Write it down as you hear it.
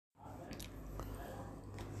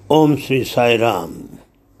Om Sri Sai Ram.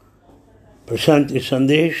 Prashanti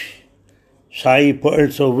Sandesh, Sai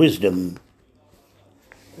Pearls of Wisdom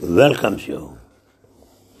welcomes you.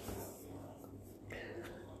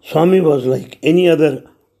 Swami was like any other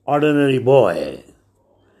ordinary boy,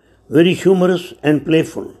 very humorous and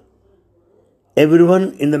playful.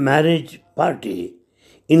 Everyone in the marriage party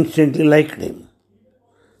instantly liked him.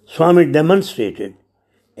 Swami demonstrated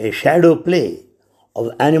a shadow play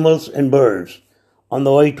of animals and birds on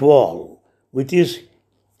the white wall with his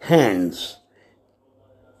hands.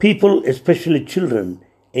 People, especially children,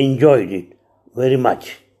 enjoyed it very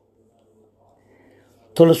much.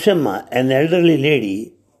 Tulasemma, an elderly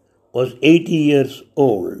lady, was 80 years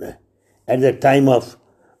old at the time of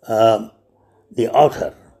the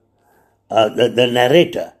author, the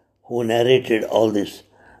narrator who narrated all this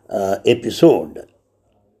episode.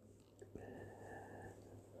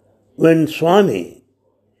 When Swami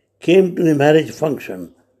came to the marriage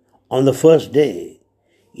function on the first day,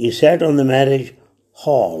 he sat in the marriage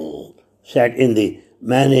hall.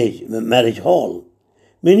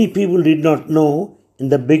 Many people did not know in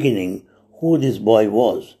the beginning who this boy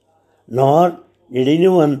was, nor did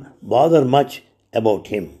anyone bother much about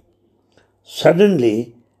him.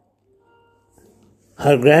 Suddenly,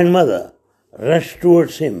 her grandmother rushed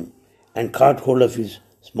towards him and caught hold of his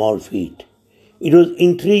small feet. It was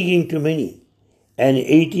intriguing to many. An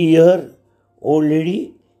 80-year-old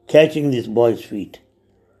lady catching this boy's feet.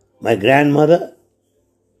 My grandmother,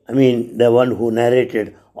 the one who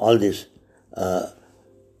narrated all this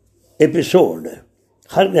episode,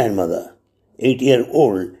 her grandmother,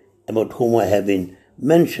 80-year-old, about whom I have been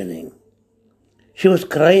mentioning. She was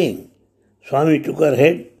crying. Swami took her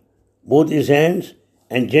head, both his hands,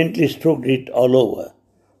 and gently stroked it all over.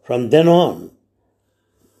 From then on,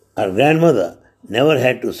 her grandmother never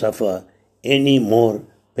had to suffer any more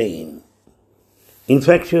pain. In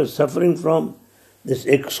fact, she was suffering from this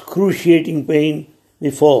excruciating pain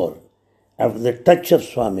before. After the touch of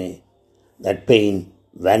Swami, that pain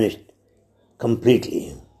vanished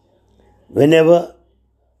completely. Whenever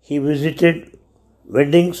he visited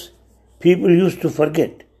weddings, people used to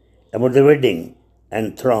forget about the wedding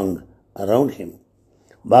and throng around him.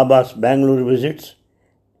 Baba's Bangalore visits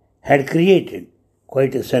had created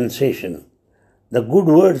quite a sensation. The good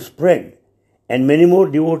word spread, and many more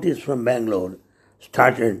devotees from Bangalore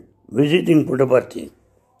started visiting Puttaparthi.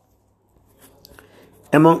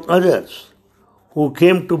 Among others who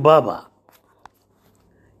came to Baba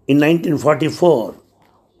in 1944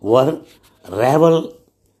 were Raval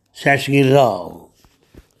Sashgir Rao,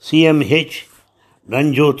 CMH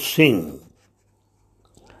Ranjot Singh,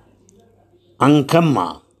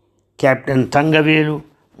 Ankamma, Captain Thangavelu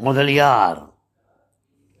Modaliyar,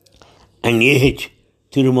 and A.H.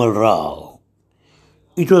 Thirumal Rao.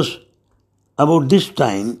 It was about this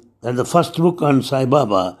time that the first book on Sai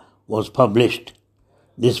Baba was published.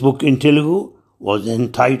 This book in Telugu was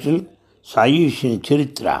entitled Sayishin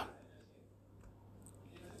Charitra.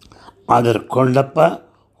 Other Kondappa,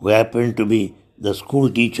 who happened to be the school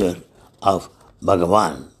teacher of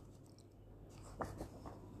Bhagavan.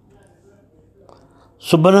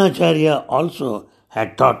 Subbanacharya also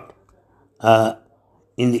had taught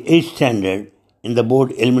in the 8th standard in the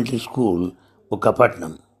board elementary school,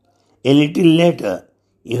 Bukkapatnam. A little later,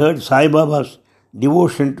 he heard Sai Baba's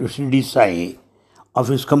devotion to Shirdi Sai, of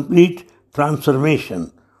his complete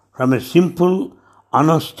transformation from a simple,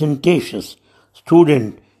 unostentatious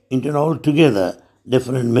student into an altogether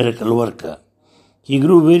different miracle worker. He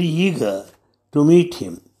grew very eager to meet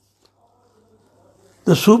him.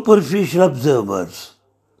 The superficial observers,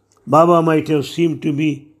 Baba might have seemed to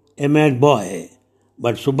be a mad boy,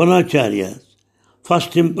 but Subbanacharya's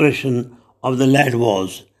first impression of the lad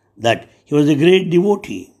was that he was a great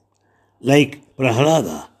devotee, like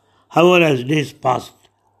Prahlada. However, as days passed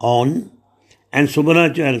on and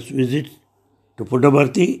Subbanacharya's visits to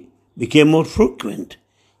Puttaparthi became more frequent,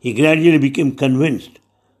 he gradually became convinced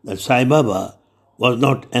that Sai Baba was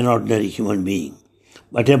not an ordinary human being,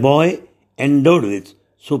 but a boy endowed with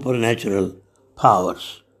supernatural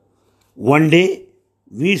powers. One day,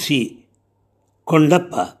 we see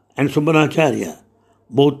Kondappa and Subbanacharya,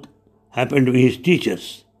 both happened to be his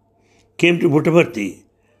teachers, came to Puttaparthi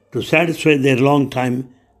to satisfy their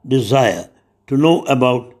long-time desire to know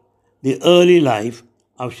about the early life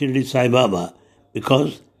of Shirdi Sai Baba,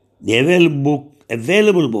 because the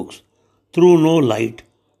available books threw no light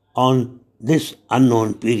on this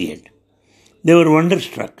unknown period. They were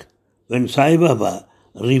wonderstruck when Sai Baba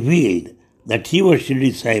revealed that he was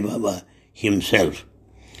Shirdi Sai Baba himself.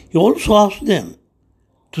 He also asked them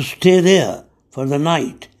to stay there for the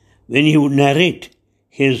night when he would narrate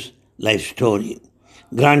his life story.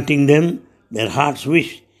 granting them their heart's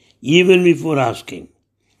wish even before asking.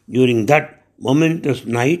 During that momentous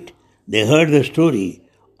night, they heard the story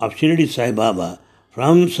of Shirdi Sai Baba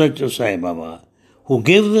from Satya Sai Baba, who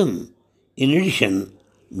gave them, in addition,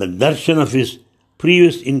 the darshan of his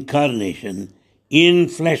previous incarnation in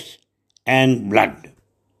flesh and blood.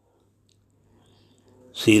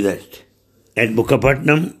 See that. At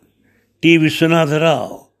Bukkapatnam, T. Viswanatha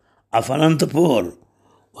Rao of Anantapur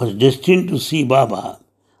was destined to see Baba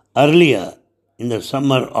earlier in the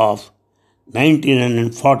summer of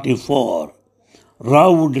 1944.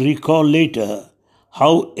 Rao would recall later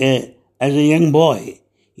how, as a young boy,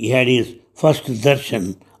 he had his first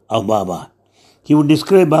darshan of Baba. He would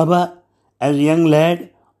describe Baba as a young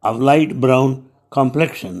lad of light brown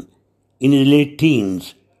complexion, in his late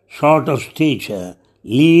teens, short of stature,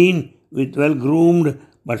 lean, with well-groomed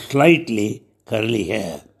but slightly curly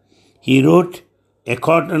hair. He wore a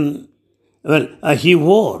cotton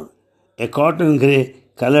grey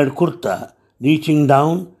colored kurta reaching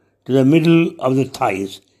down to the middle of the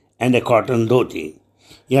thighs and a cotton dhoti.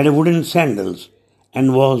 He had wooden sandals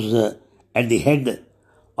and was at the head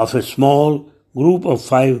of a small group of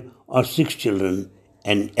 5 or 6 children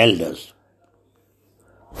and elders.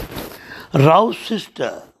 Rao's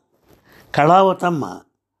sister, Kalavatamma,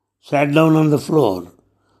 sat down on the floor,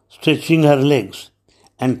 stretching her legs,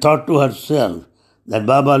 and thought to herself that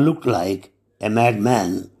Baba looked like a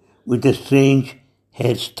madman with a strange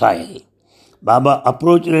hairstyle. Baba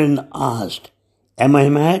approached her and asked, "Am I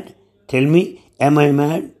mad? Tell me, am I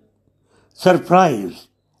mad?" Surprised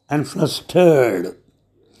and flustered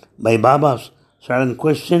by Baba's sudden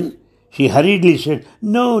question, she hurriedly said,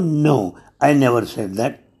 No, I never said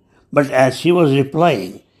that." But as she was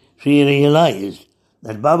replying, she realized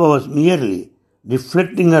that Baba was merely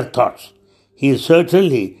reflecting her thoughts. He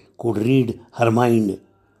certainly could read her mind,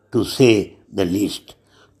 to say the least.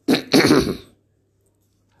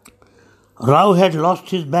 Rao had lost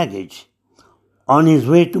his baggage on his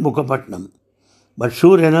way to Bukkapatnam, but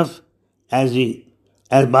sure enough, as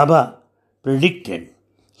Baba predicted,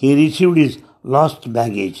 he received his lost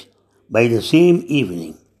baggage by the same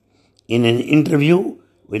evening. In an interview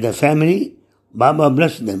with the family, Baba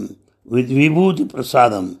blessed them with Vibhuti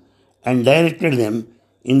Prasadam and directed them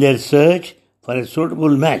in their search for a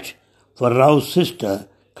suitable match for Rao's sister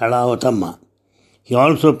Kalavatamma. He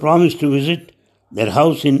also promised to visit their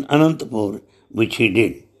house in Anantapur, which he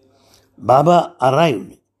did. Baba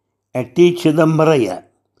arrived at T. Chidambaraya,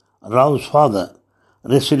 Rao's father,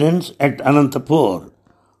 residence at Anantapur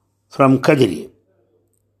from Kadiri,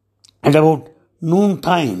 at about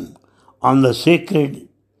noontime on the sacred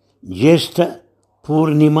Jyeshtha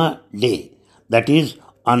Purnima day, that is,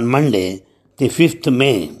 on Monday, the 5th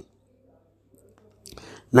May,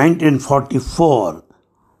 1944.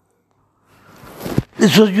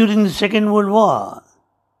 This was during the Second World War.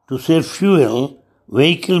 To save fuel,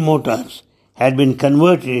 vehicle motors had been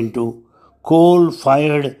converted into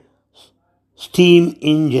coal-fired steam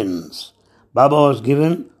engines. Baba was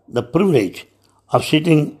given the privilege of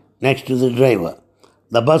sitting next to the driver.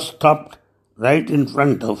 The bus stopped right in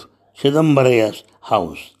front of Chidambaraya's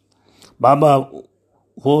house. Baba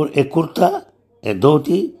wore a kurta, a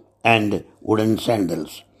dhoti, and wooden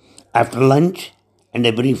sandals. After lunch and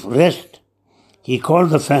a brief rest, he called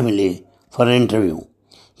the family for an interview.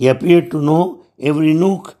 He appeared to know every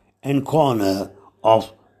nook and corner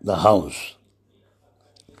of the house.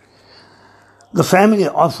 The family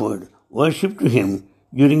offered worship to him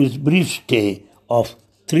during his brief stay of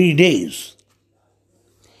 3 days.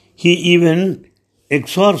 He even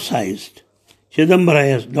exorcised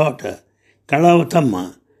Chidambaraya's daughter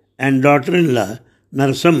Kalavatamma and daughter-in-law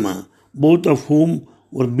Narasamma, both of whom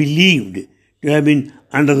were believed to have been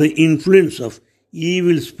under the influence of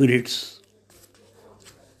evil spirits.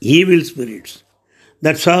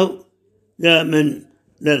 That's how Rao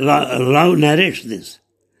narrates this.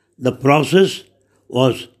 The process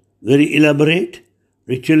was very elaborate,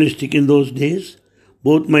 ritualistic in those days.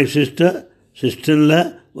 Both my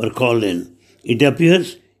sister-in-law were called in. It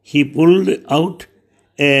appears he pulled out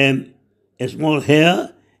a small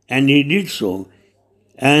hair, and he did so,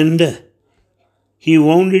 and he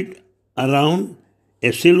wound it around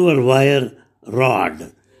a silver wire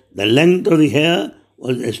rod. The length of the hair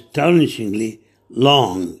was astonishingly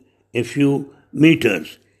long, a few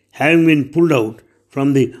meters, having been pulled out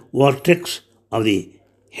from the vortex of the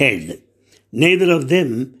head. Neither of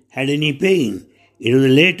them had any pain. It was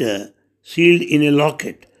later sealed in a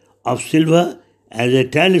locket of silver as a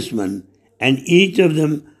talisman, and each of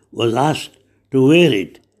them was asked to wear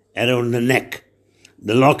it around the neck.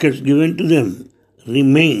 The lockets given to them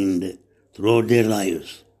remained throughout their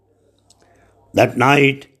lives. That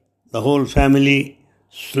night, the whole family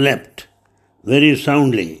slept very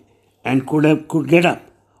soundly and could get up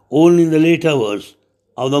only in the late hours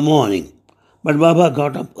of the morning. But Baba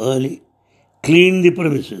got up early, cleaned the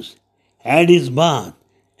premises, had his bath,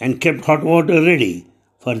 and kept hot water ready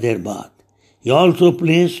for their bath. He also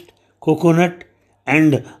placed coconut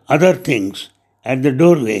and other things at the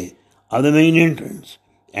doorway of the main entrance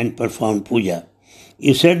and performed puja.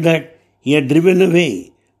 He said that he had driven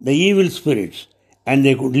away the evil spirits and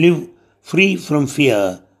they could live free from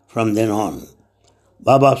fear from then on.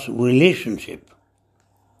 Baba's relationship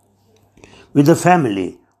with the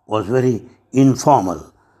family was very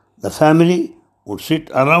informal. The family would sit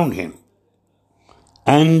around him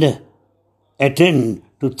and attend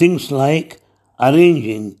to things like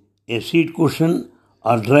arranging a seat cushion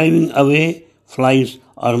or driving away flies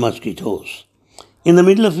or mosquitoes. In the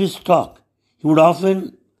middle of his talk, he would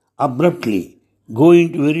often abruptly go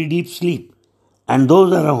into very deep sleep, and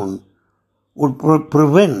those around would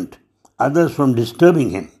prevent others from disturbing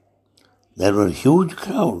him. There were huge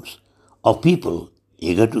crowds of people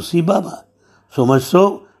eager to see Baba, so much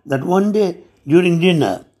so that one day during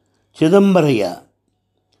dinner, Chidambaraya's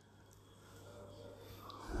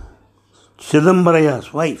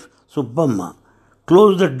wife, Subbamma,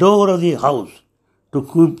 closed the door of the house to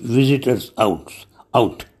keep visitors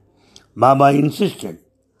out. Baba insisted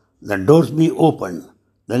that doors be opened.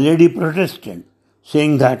 The lady protested,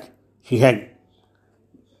 saying that she had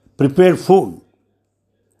prepared food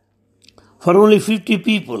for only 50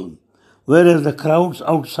 people, whereas the crowds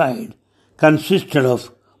outside consisted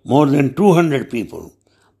of more than 200 people.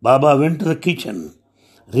 Baba went to the kitchen,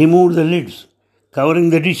 removed the lids, covering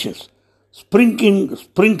the dishes,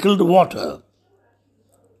 sprinkled water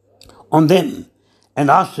on them, and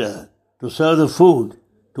asked her to serve the food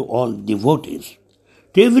to all devotees.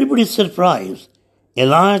 To everybody's surprise, a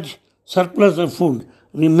large surplus of food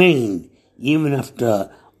remained even after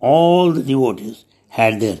all the devotees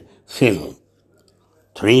had their fill.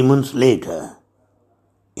 3 months later,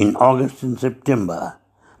 in August and September,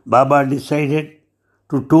 Baba decided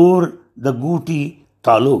to tour the Guti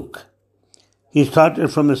Taluk. He started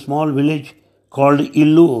from a small village called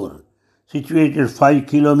Illur, situated 5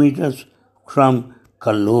 kilometers from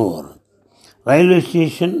Kallur. Railway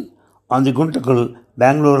station on the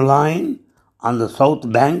Guntakal-Bangalore line on the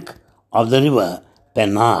south bank of the river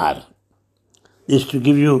Pennar. This to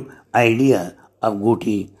give you idea of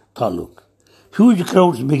Guti Taluk. Huge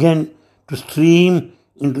crowds began to stream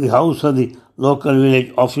into the house of the local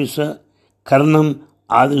village officer, Karnam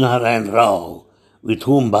Adinarayan Rao, with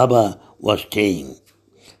whom Baba was staying.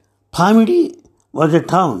 Pamidi was a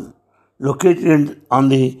town located on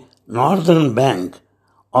the northern bank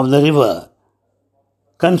of the river,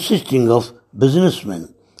 consisting of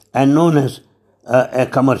businessmen and known as a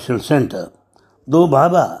commercial center. Though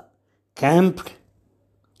Baba camped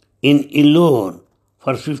in Illur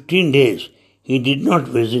for 15 days, he did not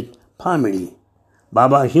visit Pamidi.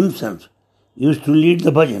 Baba himself used to lead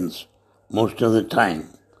the bhajans most of the time.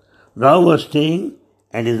 Rao was staying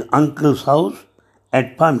at his uncle's house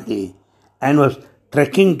at Pamidi and was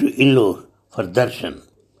trekking to Illur for darshan.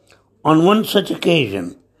 On one such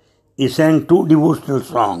occasion, he sang 2 devotional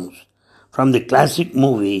songs from the classic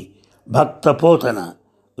movie Bhakta Potana,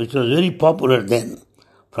 which was very popular then.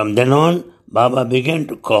 From then on, Baba began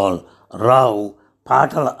to call Rao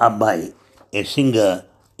Patala Abbai, a singer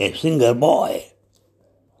boy.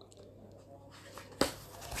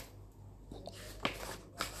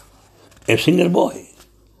 A singer boy.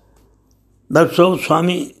 That's how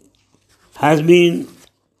Swami has been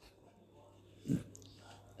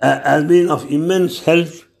of immense help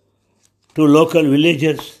to local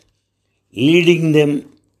villagers, leading them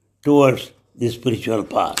towards the spiritual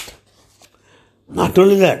path. Not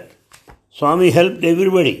only that, Swami helped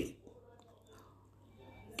everybody,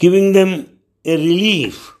 giving them a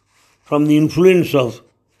relief from the influence of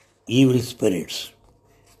evil spirits.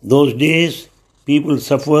 Those days, people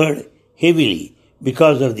suffered heavily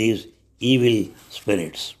because of these evil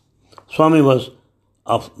spirits. Swami was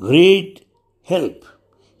of great help.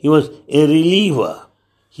 He was a reliever.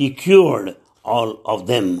 He cured all of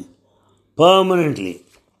them permanently,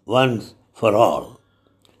 once for all.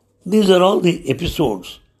 These are all the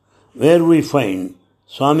episodes where we find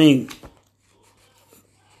Swami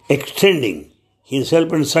extending his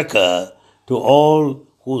help and succor to all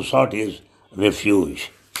who sought his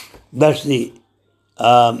refuge. That's the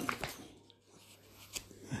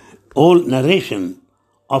whole narration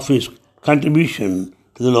of his contribution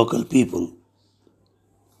to the local people.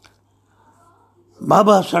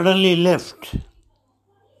 Baba suddenly left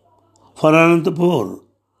for Anantapur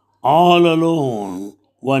all alone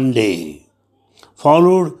one day.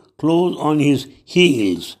 followed close on his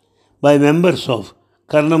heels by members of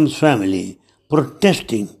Karnam's family,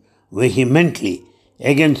 protesting vehemently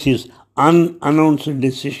against his unannounced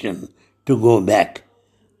decision to go back.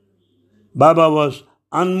 Baba was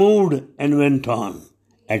unmoved and went on.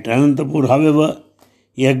 At Anantapur, however,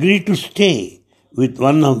 he agreed to stay with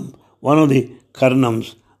one of the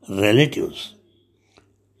Karnam's relatives.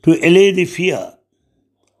 To allay the fear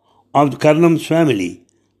of the Karnam's family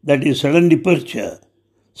that his sudden departure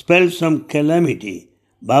spelled some calamity,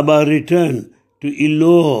 Baba returned to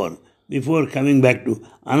Illore before coming back to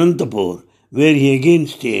Anantapur, where he again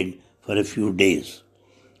stayed for a few days.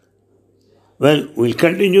 Well, we'll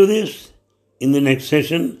continue this in the next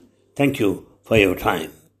session. Thank you for your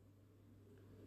time.